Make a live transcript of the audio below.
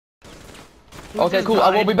Okay, cool. I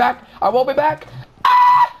will be back. I will be back.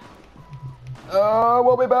 Ah! I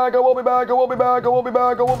will be back. I will be back. I will be back. I will be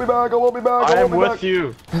back. I will be back. I will be back. I am with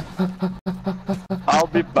you. I'll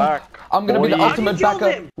be back. I'm gonna be the ultimate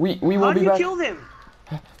backup. We will be back. How do you kill them?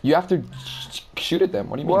 You have to shoot at them.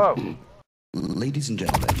 What do you mean? Whoa. Ladies and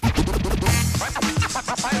gentlemen.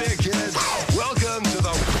 Hi there, kids. Welcome to the...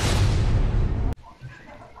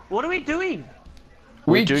 What are we doing?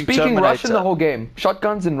 We're doing speaking Terminator. Russian the whole game.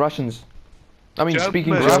 Shotguns and Russians. I mean,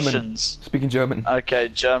 speaking German. Russians. Speaking German. Okay,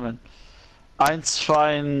 German. Eins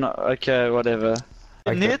fine. Okay, whatever.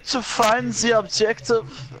 You Okay. need to find the objective.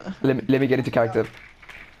 Let me get into character.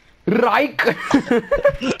 Reich!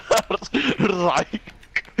 Reich.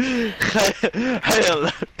 Heil.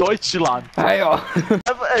 Deutschland. Hey,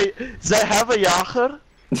 They have a jager.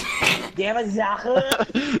 They have a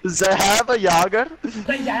Sache. They have a jager.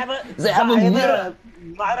 They have a... They have a mirror.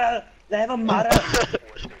 Mara. They have a Mara.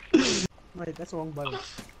 Wait, that's the wrong button.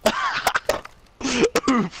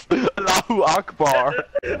 Oof. Allahu Akbar.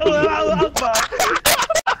 Allahu Akbar.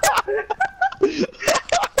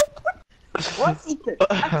 What's Ethan?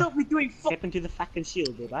 I thought we were doing Step into the fucking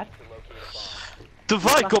shield, right?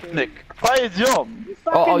 Давай, Kopnik. Пойдем.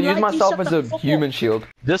 Oh, I'll use myself as a human shield.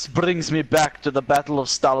 This brings me back to the Battle of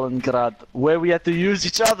Stalingrad, where we had to use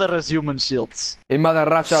each other as human shields. In Mother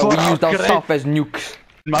Russia, we Fuck, used ourselves as nukes.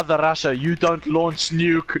 Mother Russia, you don't launch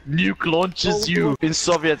nuke. Nuke launches you. In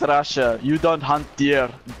Soviet Russia, you don't hunt deer.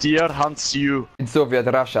 Deer hunts you. In Soviet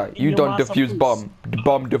Russia, you your don't master defuse boots. bomb. The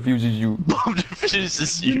bomb defuses you. Bomb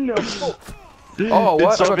defuses you. Oh, what? I In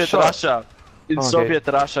got Soviet shot. Russia. In Okay. Soviet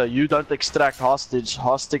Russia, you don't extract hostage.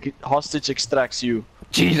 Hostage extracts you.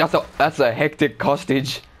 Jeez, that's a hectic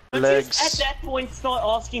hostage. Legs. At that point, start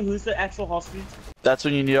asking who's the actual hostage. That's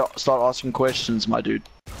when you need to start asking questions, my dude.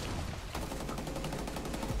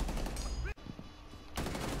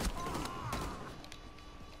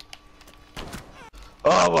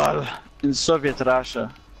 Oh well, in Soviet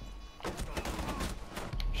Russia.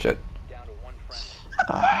 Shit.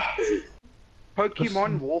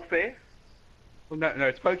 Pokemon Warfare? Well, no,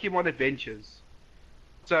 it's Pokemon Adventures.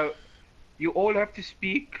 So, you all have to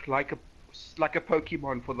speak like a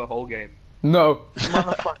Pokemon for the whole game. No.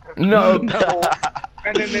 Motherfucker. No.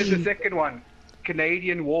 And then there's the second one,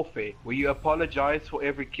 Canadian Warfare, where you apologize for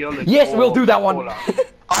every kill. And Yes, all we'll do that one. all out.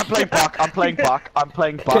 I'm playing Buck. I'm playing Buck. I'm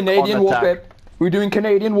playing Buck. Canadian on attack. warfare. We're doing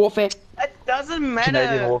Canadian warfare. It doesn't matter.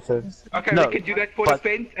 Canadian warfare. Okay, No, we can do that for but-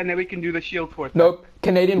 defense, and then we can do the shield for attack. Nope.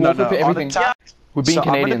 Canadian warfare for on everything. attack. We're being So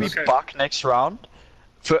Canadians. I'm gonna be Buck next round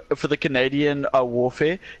for the Canadian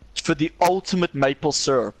warfare for the ultimate maple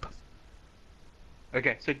syrup.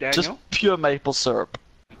 Okay, so Just Daniel? pure maple syrup.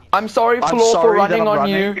 I'm sorry, I'm Flo, for sorry that running I'm on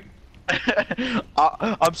you. running.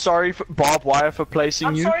 I'm sorry, for Barbed Wire, for placing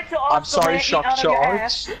I'm you. sorry to I'm ask the sorry, man Shock out of your Charge.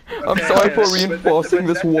 ass. I'm sorry for But reinforcing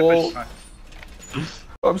this that's a bit wall. much.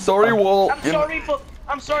 I'm sorry, wall.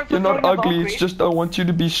 I'm sorry for You're not throwing a ugly, Valkyrie. it's just I want you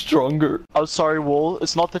to be stronger. I'm sorry, Wall.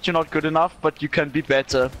 It's not that you're not good enough, but you can be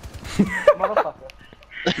better. Motherfucker.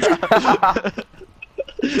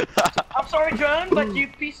 I'm sorry, Drone, but you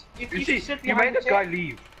piece You of see, shit you behind made the this guy chair.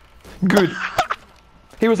 leave. Good.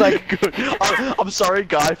 He was like, Good. I'm sorry,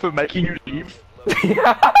 guy, for making you leave.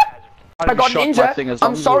 I got an shot my thing ninja. as long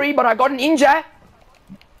I'm as sorry, but I got an ninja.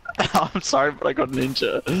 I'm sorry, but I got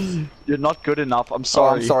ninja. You're not good enough. I'm Oh,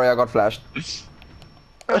 sorry. I'm sorry, I got flashed.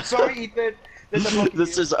 I'm sorry, Ethan. There's a buck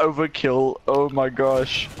This here. is overkill. Oh my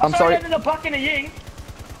gosh. I'm sorry. There's a buck in a ying.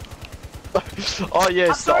 Oh I'm yes,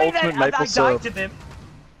 the sorry ultimate that maple I died syrup. to them.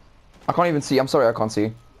 I can't even see. I'm sorry, I can't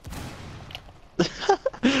see.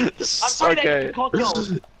 I'm sorry that Okay. you can't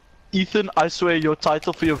kill. Ethan, I swear your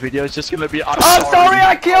title for your video is just gonna be I'm Sorry,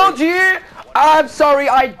 I killed you. I'm sorry,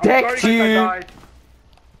 I decked Sorry that I you. died.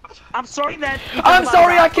 I'm sorry that. I'm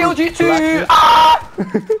sorry, I killed you too. Blackbeard. Ah!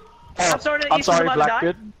 I'm sorry that I'm you sorry, about to die.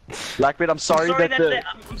 Blackbeard. Blackbeard, I'm sorry,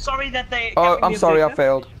 I'm sorry that they. Oh, kept I'm me sorry, I objective.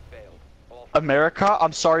 failed. America,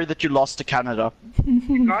 I'm sorry that you lost to Canada.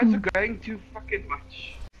 You guys are going too fucking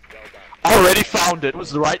much. I already found it. It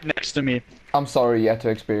was right next to me. I'm sorry you had to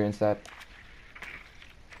experience that.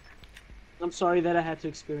 I'm sorry that I had to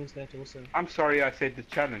experience that also. I'm sorry I said the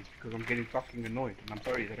challenge because I'm getting fucking annoyed, and I'm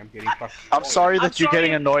sorry that I'm getting fucking. I'm sorry that you're sorry,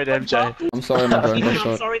 getting annoyed, but MJ. Buck- I'm sorry, my drone got I'm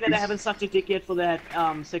shot. sorry that I haven't sucked a dick yet for that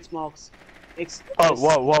 6 marks. Oh,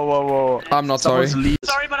 whoa. I'm not sorry. Someone's lead.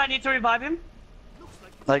 Sorry, but I need to revive him.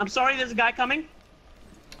 Like, I'm sorry, there's a guy coming.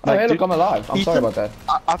 Oh, hey, dude, look, I'm alive. I'm sorry Ethan, about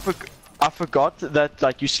that. I forgot that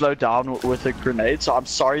like you slowed down with a grenade, so I'm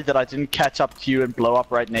sorry that I didn't catch up to you and blow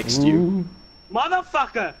up right next to you. Ooh.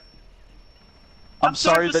 Motherfucker! I'm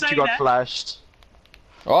sorry for that you saying got that.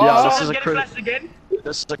 Oh, Yeah, Sorry, this I'm is a getting crit- flashed again.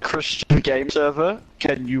 This is a Christian game server.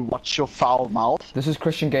 Can you watch your foul mouth? This is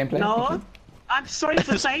Christian gameplay. No, I'm sorry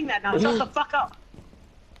for saying that now. Shut the fuck up.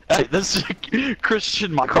 Hey, this is a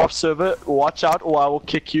Christian Minecraft server. Watch out or I will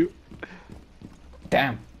kick you.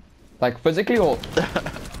 Damn. Like physically or?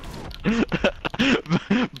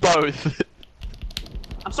 Both.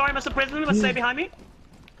 I'm sorry, Mr. President. Let's stay behind me.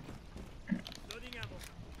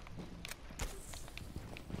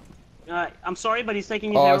 I'm sorry, but he's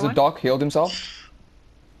taking his Oh, is heroin. it Doc healed himself?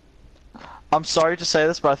 I'm sorry to say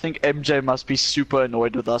this, but I think MJ must be super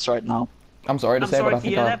annoyed with us right now. I'm sorry to I'm say, sorry but to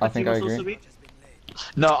hear that, I but think you I must also agree. be.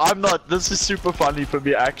 No, I'm not. This is super funny for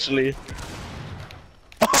me, actually.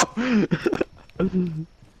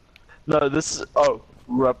 No, this is... Oh,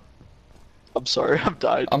 rep. I'm sorry, I've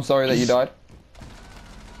died. I'm sorry that you died.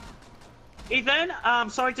 Ethan, I'm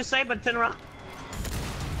sorry to say, but turn around.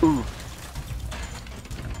 Ooh.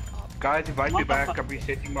 Guys, invite me back. I'm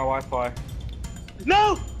resetting my Wi-Fi.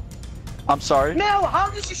 No! I'm sorry. No! How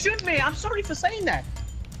did you shoot me? I'm sorry for saying that.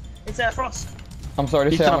 It's a Frost. I'm sorry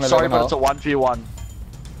to say Ethan, I'm I'm sorry, gonna but it's a 1v1.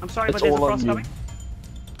 I'm sorry, It's but there's a all on Frost you. coming.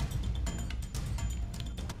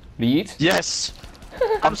 Lead? Yes! I'm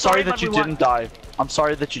I'm sorry sorry, that but you we won. didn't die. I'm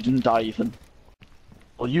sorry that you didn't die, Ethan.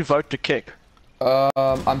 Well, you vote to kick.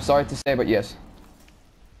 I'm sorry to say, but yes.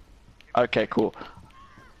 Okay, cool.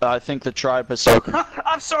 I think the tribe has spoken.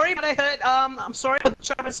 I'm sorry, but I heard, I'm sorry, but the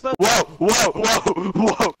tribe has spoken. Whoa! Whoa!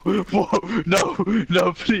 Whoa! Whoa! Whoa! No!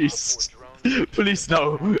 No, please! Please,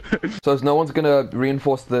 no! So no one's gonna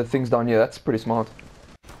reinforce the things down here. That's pretty smart.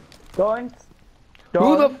 Don't.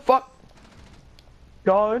 Who the fuck?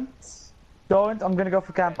 Don't. I'm gonna go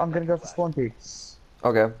for camp. I'm gonna go for spawn peaks.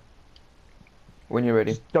 Okay. When you're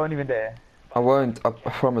ready. Don't even dare. I won't. I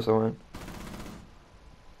promise I won't.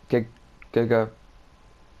 Okay, go.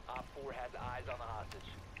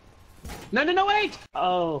 No, wait!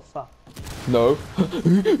 Oh, fuck. No.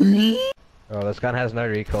 Oh, this gun has no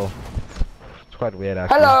recoil. It's quite weird,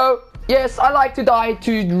 actually. Hello. Yes, I like to die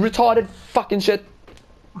to retarded fucking shit.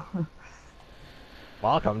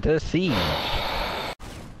 Welcome to the sea.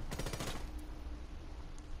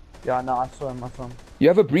 Yeah, no, I saw him. You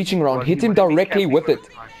have a breaching round. Well, Hit he him would have been directly camping with all it. the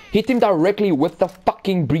time. Hit him directly with the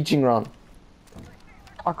fucking breaching round.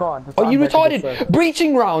 I can't. It's Are you unbreakable retarded? surface.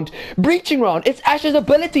 Breaching round! Breaching round! It's Ash's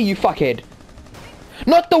ability, you fuckhead!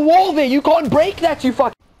 Not the wall there! You can't break that, you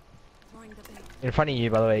fuck! In front of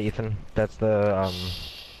you, by the way, Ethan. That's the,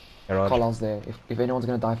 garage. Carlisle's there. If anyone's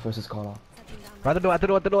gonna die first, it's Carlisle. Right at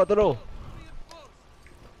the door.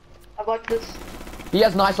 I got this. He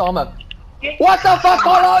has nice armor. What the fuck,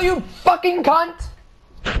 Carlisle, you fucking cunt!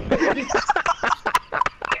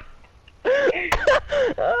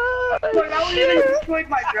 I wouldn't even destroyed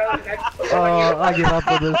my drone. Oh, I give up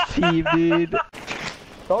on this team, dude.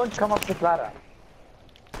 Don't come up the ladder.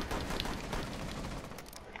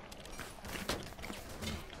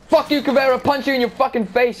 Fuck you, Kavera! Punch you in your fucking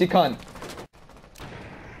face, you cunt!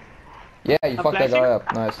 Yeah, you fucked that guy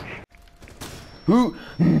up. Nice. Who?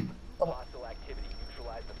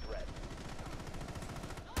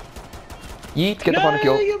 Yeet, get the final No,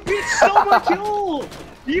 kill. you bitch stole my kill!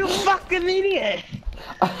 You fucking idiot!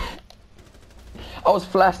 I was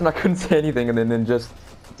flashed and I couldn't say anything and then just...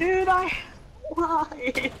 Dude, why?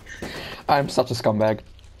 I'm such a scumbag.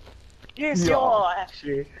 Yes, you are,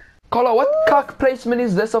 actually. Carla, what cuck placement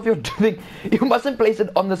is this of your thing? You mustn't place it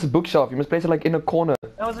on this bookshelf. You must place it like in a corner.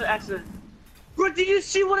 That was an accident. Bro, did you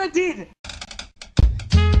see what I did?